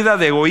una vida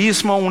de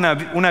egoísmo,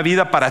 una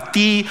vida para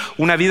ti,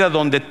 una vida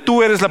donde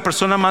tú eres la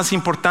persona más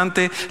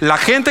importante, la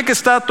gente que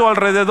está a tu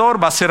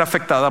alrededor va a ser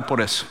afectada por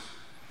eso.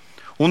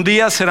 Un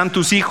día serán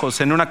tus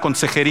hijos en una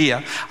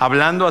consejería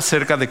hablando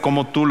acerca de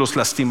cómo tú los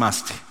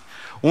lastimaste.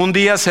 Un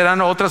día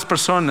serán otras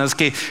personas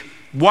que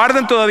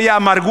guardan todavía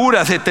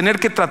amarguras de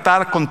tener que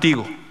tratar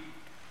contigo.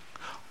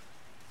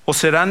 O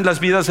serán las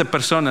vidas de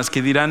personas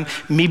que dirán: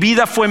 mi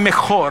vida fue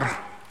mejor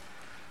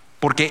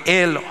porque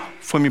él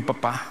fue mi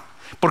papá,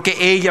 porque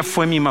ella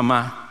fue mi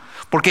mamá,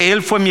 porque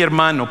él fue mi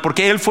hermano,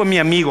 porque él fue mi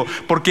amigo,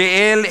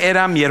 porque él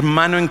era mi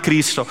hermano en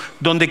Cristo.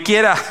 Donde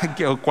quiera,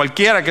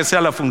 cualquiera que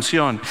sea la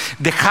función,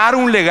 dejar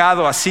un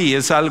legado así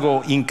es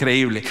algo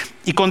increíble.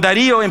 Y con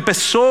Darío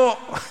empezó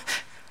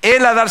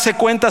él a darse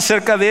cuenta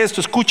acerca de esto.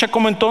 Escucha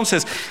cómo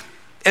entonces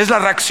es la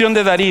reacción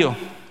de Darío.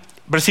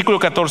 Versículo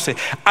 14.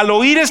 Al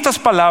oír estas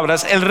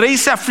palabras, el rey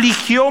se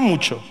afligió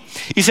mucho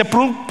y se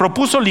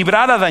propuso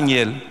librar a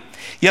Daniel,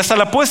 y hasta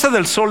la puesta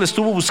del sol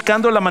estuvo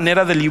buscando la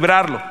manera de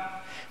librarlo.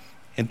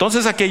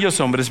 Entonces aquellos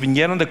hombres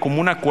vinieron de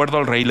común acuerdo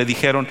al rey y le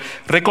dijeron: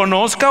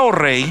 reconozca, oh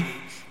rey,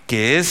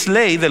 que es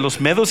ley de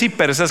los medos y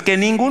persas que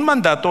ningún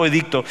mandato o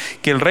edicto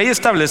que el rey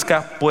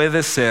establezca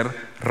puede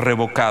ser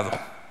revocado.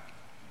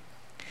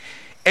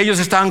 Ellos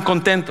estaban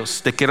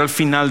contentos de que era el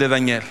final de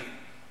Daniel.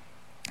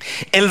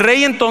 El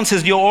rey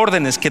entonces dio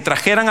órdenes que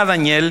trajeran a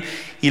Daniel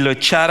y lo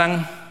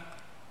echaran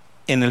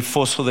en el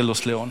foso de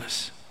los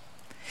leones.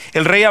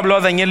 El rey habló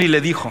a Daniel y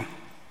le dijo: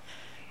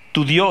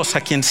 tu Dios,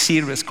 a quien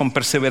sirves con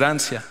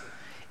perseverancia,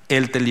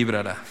 Él te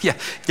librará. Ya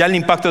el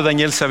impacto de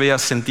Daniel se había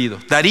sentido.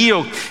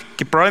 Darío,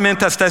 que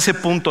probablemente hasta ese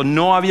punto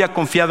no había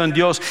confiado en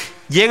Dios,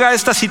 llega a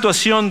esta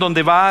situación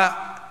donde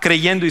va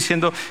creyendo y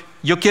diciendo: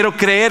 yo quiero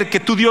creer que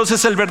tu Dios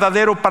es el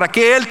verdadero para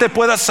que Él te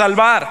pueda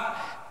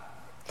salvar.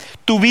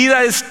 Tu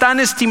vida es tan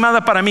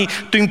estimada para mí,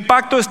 tu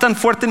impacto es tan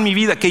fuerte en mi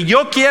vida, que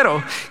yo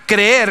quiero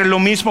creer lo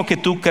mismo que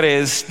tú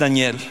crees,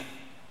 Daniel.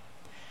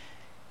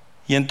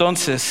 Y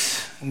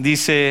entonces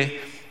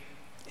dice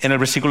en el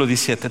versículo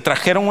 17: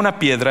 trajeron una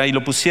piedra y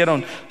lo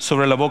pusieron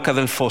sobre la boca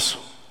del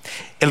foso.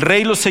 El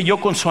rey lo selló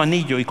con su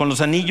anillo y con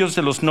los anillos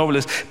de los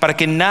nobles, para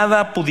que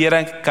nada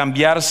pudiera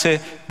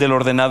cambiarse de lo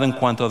ordenado en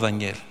cuanto a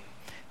Daniel.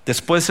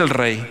 Después el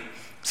rey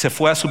se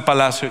fue a su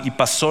palacio y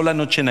pasó la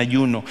noche en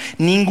ayuno.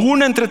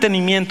 Ningún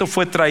entretenimiento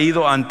fue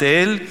traído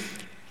ante él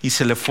y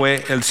se le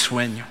fue el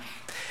sueño.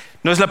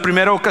 No es la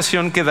primera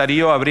ocasión que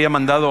Darío habría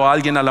mandado a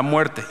alguien a la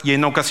muerte, y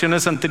en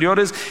ocasiones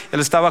anteriores él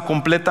estaba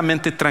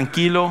completamente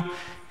tranquilo,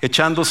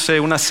 echándose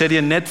una serie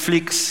en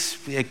Netflix,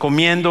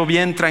 comiendo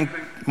bien,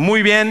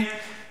 muy bien.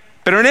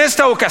 Pero en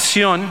esta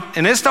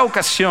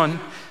ocasión,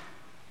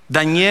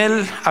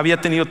 Daniel había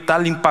tenido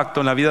tal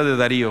impacto en la vida de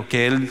Darío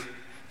que él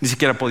ni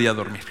siquiera podía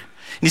dormir,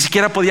 ni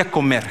siquiera podía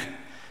comer.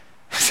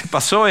 Se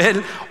pasó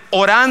él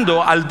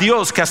orando al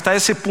Dios que hasta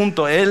ese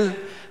punto él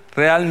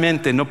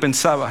realmente no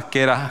pensaba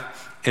que era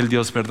el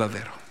Dios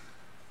verdadero.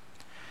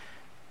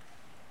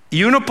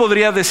 Y uno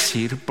podría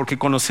decir, porque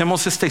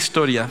conocemos esta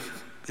historia,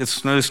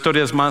 es una de las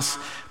historias más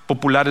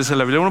populares de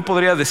la Biblia, uno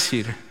podría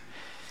decir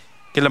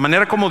que la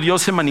manera como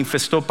Dios se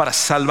manifestó para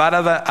salvar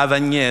a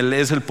Daniel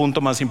es el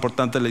punto más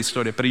importante de la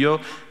historia. Pero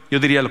yo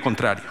diría lo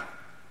contrario.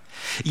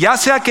 Ya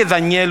sea que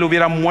Daniel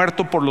hubiera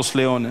muerto por los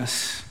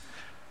leones,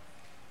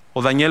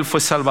 o Daniel fue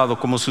salvado,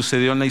 como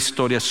sucedió en la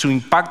historia, su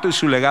impacto y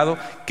su legado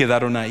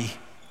quedaron ahí.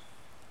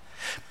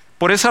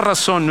 Por esa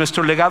razón,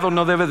 nuestro legado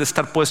no debe de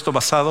estar puesto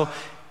basado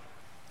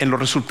en los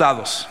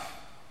resultados.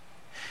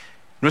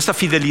 Nuestra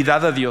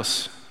fidelidad a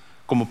Dios,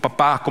 como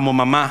papá, como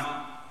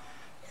mamá,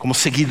 como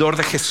seguidor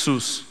de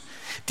Jesús,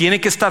 tiene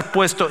que estar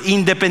puesto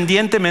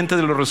independientemente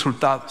de los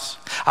resultados.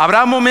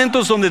 Habrá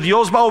momentos donde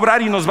Dios va a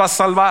obrar y nos va a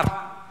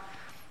salvar,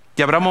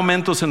 y habrá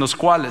momentos en los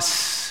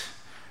cuales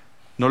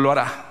no lo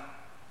hará.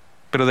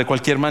 Pero de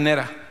cualquier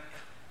manera,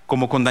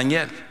 como con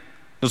Daniel,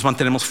 nos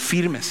mantenemos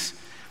firmes,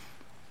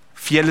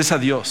 fieles a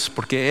Dios,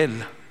 porque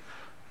Él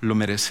lo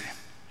merece.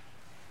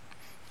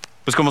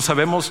 Pues como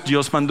sabemos,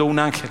 Dios mandó un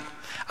ángel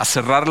a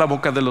cerrar la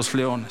boca de los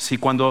leones. Y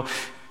cuando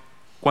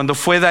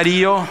fue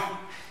Darío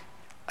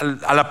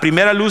a la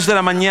primera luz de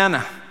la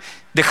mañana,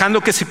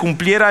 dejando que se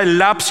cumpliera el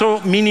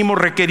lapso mínimo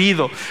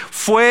requerido,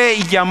 fue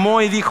y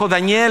llamó y dijo: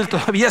 Daniel,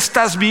 ¿todavía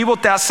estás vivo?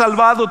 ¿Te has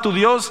salvado tu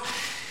Dios?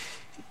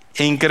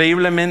 E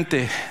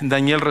increíblemente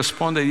Daniel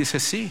responde y dice: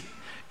 sí,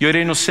 yo era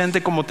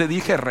inocente como te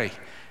dije, rey.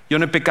 Yo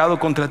no he pecado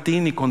contra ti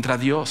ni contra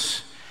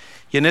Dios.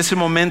 Y en ese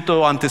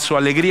momento, ante su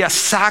alegría,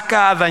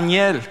 saca a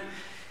Daniel.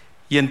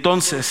 Y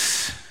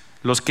entonces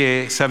los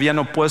que se habían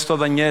opuesto a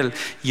Daniel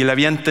y le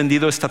habían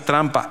tendido esta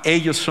trampa,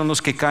 ellos son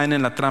los que caen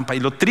en la trampa. Y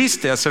lo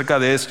triste acerca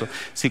de esto,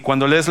 si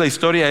cuando lees la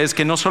historia, es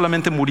que no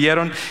solamente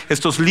murieron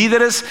estos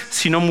líderes,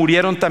 sino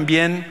murieron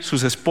también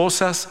sus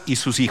esposas y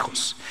sus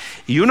hijos.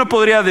 Y uno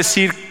podría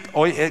decir: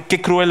 oye,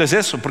 qué cruel es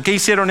eso, ¿por qué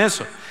hicieron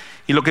eso?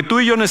 Y lo que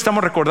tú y yo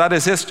necesitamos recordar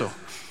es esto: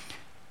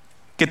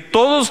 que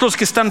todos los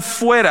que están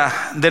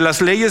fuera de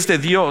las leyes de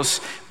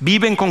Dios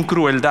viven con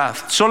crueldad.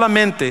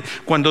 Solamente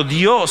cuando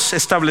Dios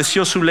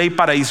estableció su ley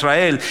para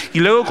Israel, y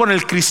luego con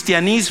el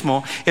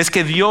cristianismo, es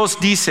que Dios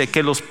dice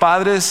que los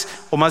padres,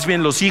 o más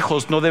bien los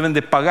hijos, no deben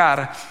de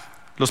pagar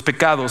los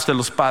pecados de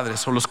los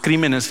padres o los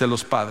crímenes de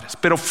los padres.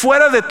 Pero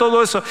fuera de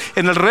todo eso,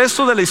 en el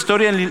resto de la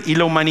historia y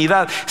la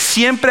humanidad,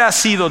 siempre ha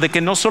sido de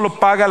que no solo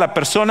paga la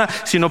persona,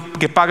 sino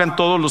que pagan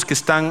todos los que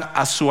están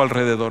a su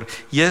alrededor.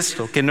 Y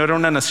esto, que no era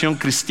una nación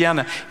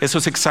cristiana, eso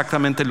es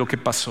exactamente lo que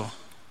pasó.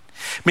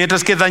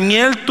 Mientras que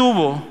Daniel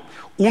tuvo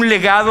un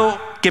legado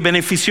que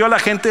benefició a la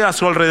gente a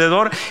su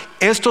alrededor,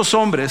 estos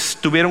hombres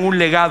tuvieron un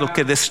legado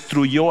que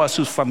destruyó a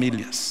sus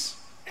familias.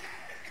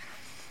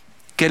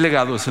 ¿Qué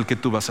legado es el que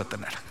tú vas a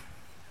tener?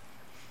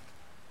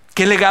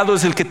 ¿Qué legado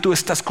es el que tú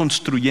estás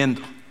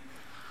construyendo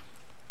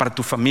para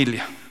tu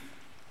familia,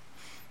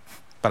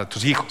 para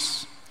tus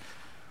hijos,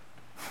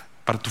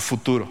 para tu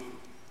futuro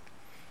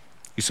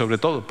y sobre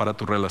todo para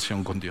tu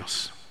relación con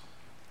Dios?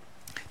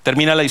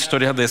 Termina la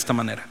historia de esta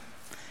manera.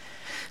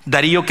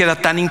 Darío queda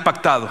tan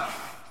impactado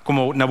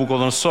como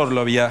Nabucodonosor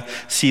lo había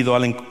sido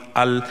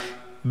al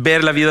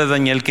ver la vida de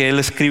Daniel, que él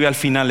escribe al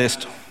final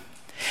esto: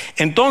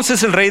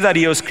 entonces el rey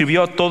Darío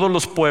escribió a todos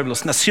los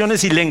pueblos,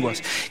 naciones y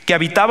lenguas que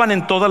habitaban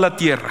en toda la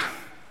tierra: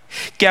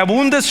 que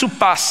abunde su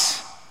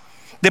paz.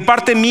 De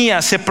parte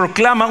mía se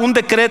proclama un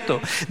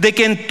decreto de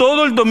que en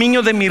todo el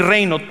dominio de mi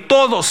reino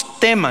todos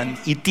teman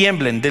y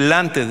tiemblen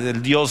delante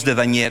del Dios de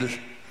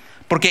Daniel,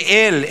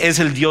 porque Él es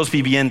el Dios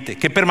viviente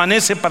que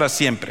permanece para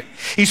siempre,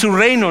 y su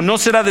reino no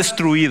será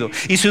destruido,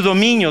 y su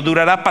dominio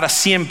durará para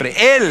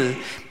siempre. Él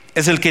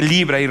es el que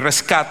libra y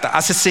rescata,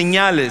 hace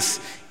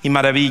señales y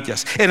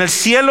maravillas en el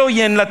cielo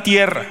y en la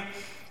tierra,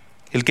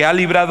 el que ha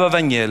librado a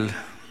Daniel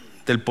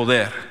del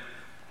poder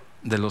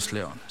de los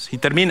leones. Y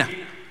termina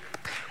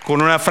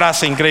con una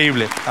frase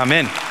increíble.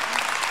 Amén.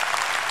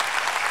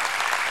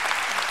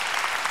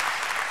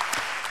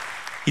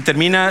 Y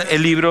termina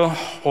el libro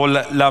o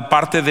la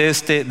parte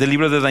del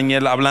libro de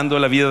Daniel hablando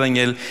de la vida de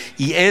Daniel.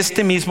 Y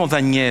este mismo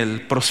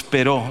Daniel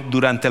prosperó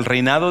durante el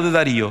reinado de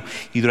Darío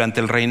y durante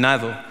el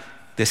reinado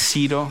de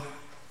Ciro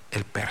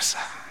el persa.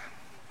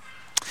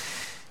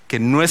 Que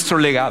nuestro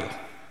legado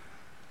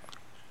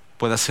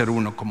pueda ser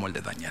uno como el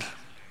de Daniel.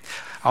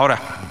 Ahora,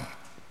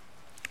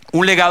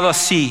 un legado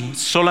así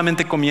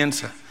solamente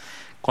comienza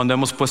cuando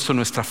hemos puesto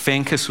nuestra fe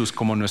en Jesús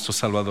como nuestro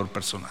Salvador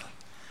personal.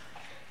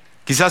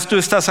 Quizás tú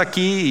estás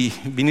aquí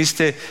y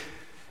viniste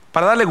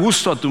para darle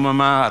gusto a tu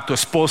mamá, a tu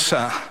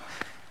esposa,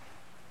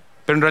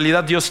 pero en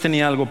realidad Dios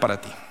tenía algo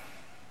para ti.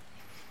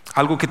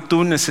 Algo que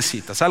tú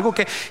necesitas, algo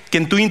que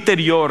en tu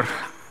interior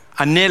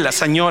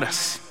anhelas,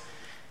 añoras.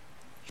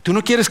 Y tú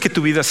no quieres que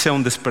tu vida sea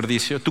un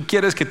desperdicio, tú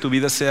quieres que tu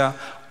vida sea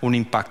un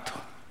impacto.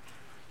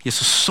 Y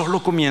eso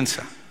solo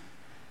comienza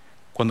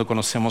cuando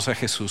conocemos a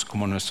Jesús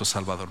como nuestro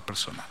Salvador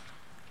personal.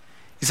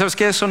 Y sabes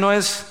que eso no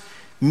es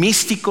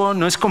místico,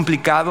 no es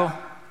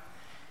complicado.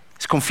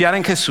 Es confiar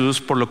en Jesús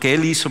por lo que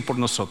Él hizo por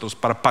nosotros,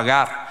 para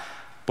pagar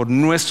por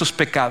nuestros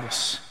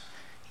pecados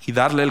y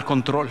darle el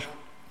control,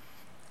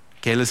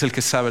 que Él es el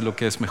que sabe lo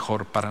que es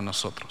mejor para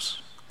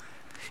nosotros.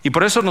 Y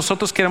por eso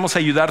nosotros queremos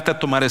ayudarte a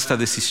tomar esta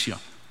decisión.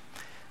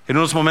 En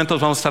unos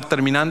momentos vamos a estar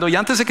terminando y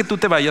antes de que tú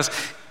te vayas,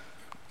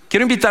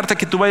 quiero invitarte a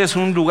que tú vayas a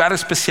un lugar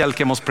especial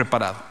que hemos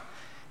preparado.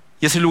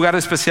 Y ese lugar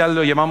especial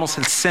lo llamamos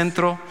el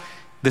Centro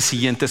de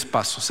Siguientes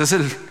Pasos. Es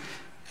el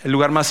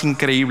lugar más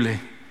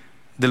increíble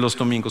de los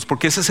domingos,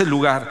 porque ese es el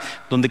lugar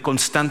donde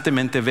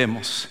constantemente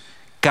vemos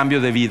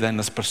cambio de vida en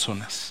las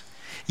personas.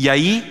 Y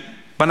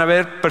ahí van a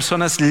haber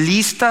personas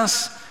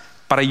listas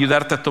para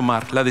ayudarte a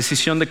tomar la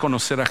decisión de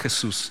conocer a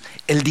Jesús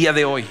el día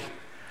de hoy.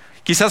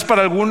 Quizás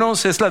para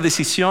algunos es la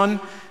decisión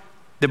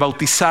de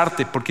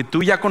bautizarte, porque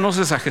tú ya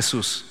conoces a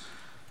Jesús,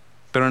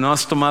 pero no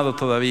has tomado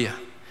todavía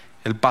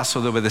el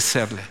paso de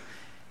obedecerle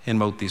en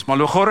bautismo. A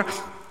lo mejor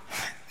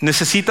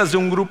necesitas de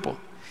un grupo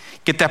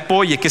que te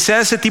apoye, que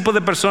sea ese tipo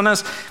de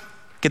personas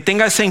que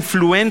tenga esa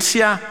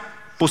influencia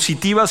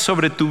positiva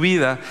sobre tu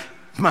vida,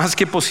 más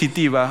que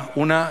positiva,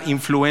 una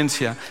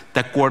influencia de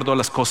acuerdo a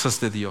las cosas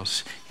de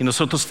Dios. Y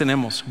nosotros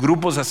tenemos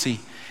grupos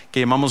así, que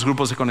llamamos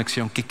grupos de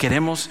conexión, que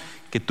queremos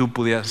que tú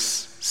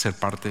pudieras ser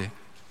parte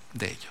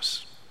de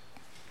ellos.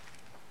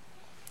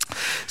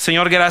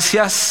 Señor,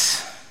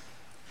 gracias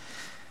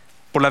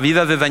por la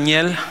vida de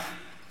Daniel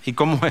y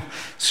cómo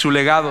su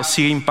legado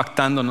sigue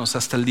impactándonos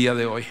hasta el día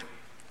de hoy.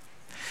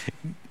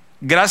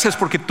 Gracias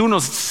porque tú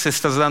nos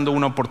estás dando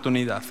una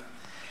oportunidad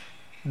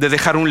de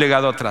dejar un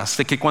legado atrás,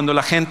 de que cuando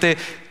la gente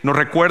nos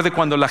recuerde,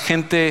 cuando la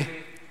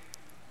gente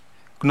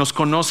nos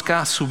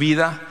conozca, su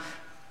vida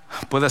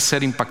pueda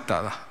ser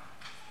impactada.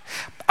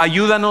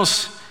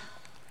 Ayúdanos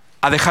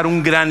a dejar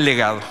un gran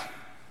legado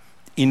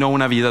y no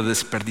una vida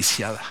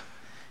desperdiciada.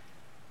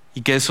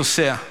 Y que eso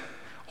sea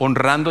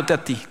honrándote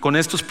a ti con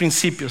estos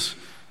principios,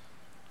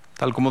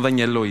 tal como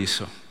Daniel lo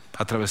hizo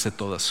a través de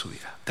toda su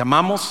vida. Te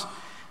amamos.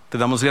 Te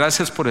damos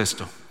gracias por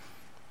esto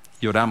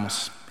y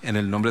oramos en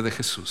el nombre de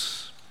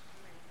Jesús.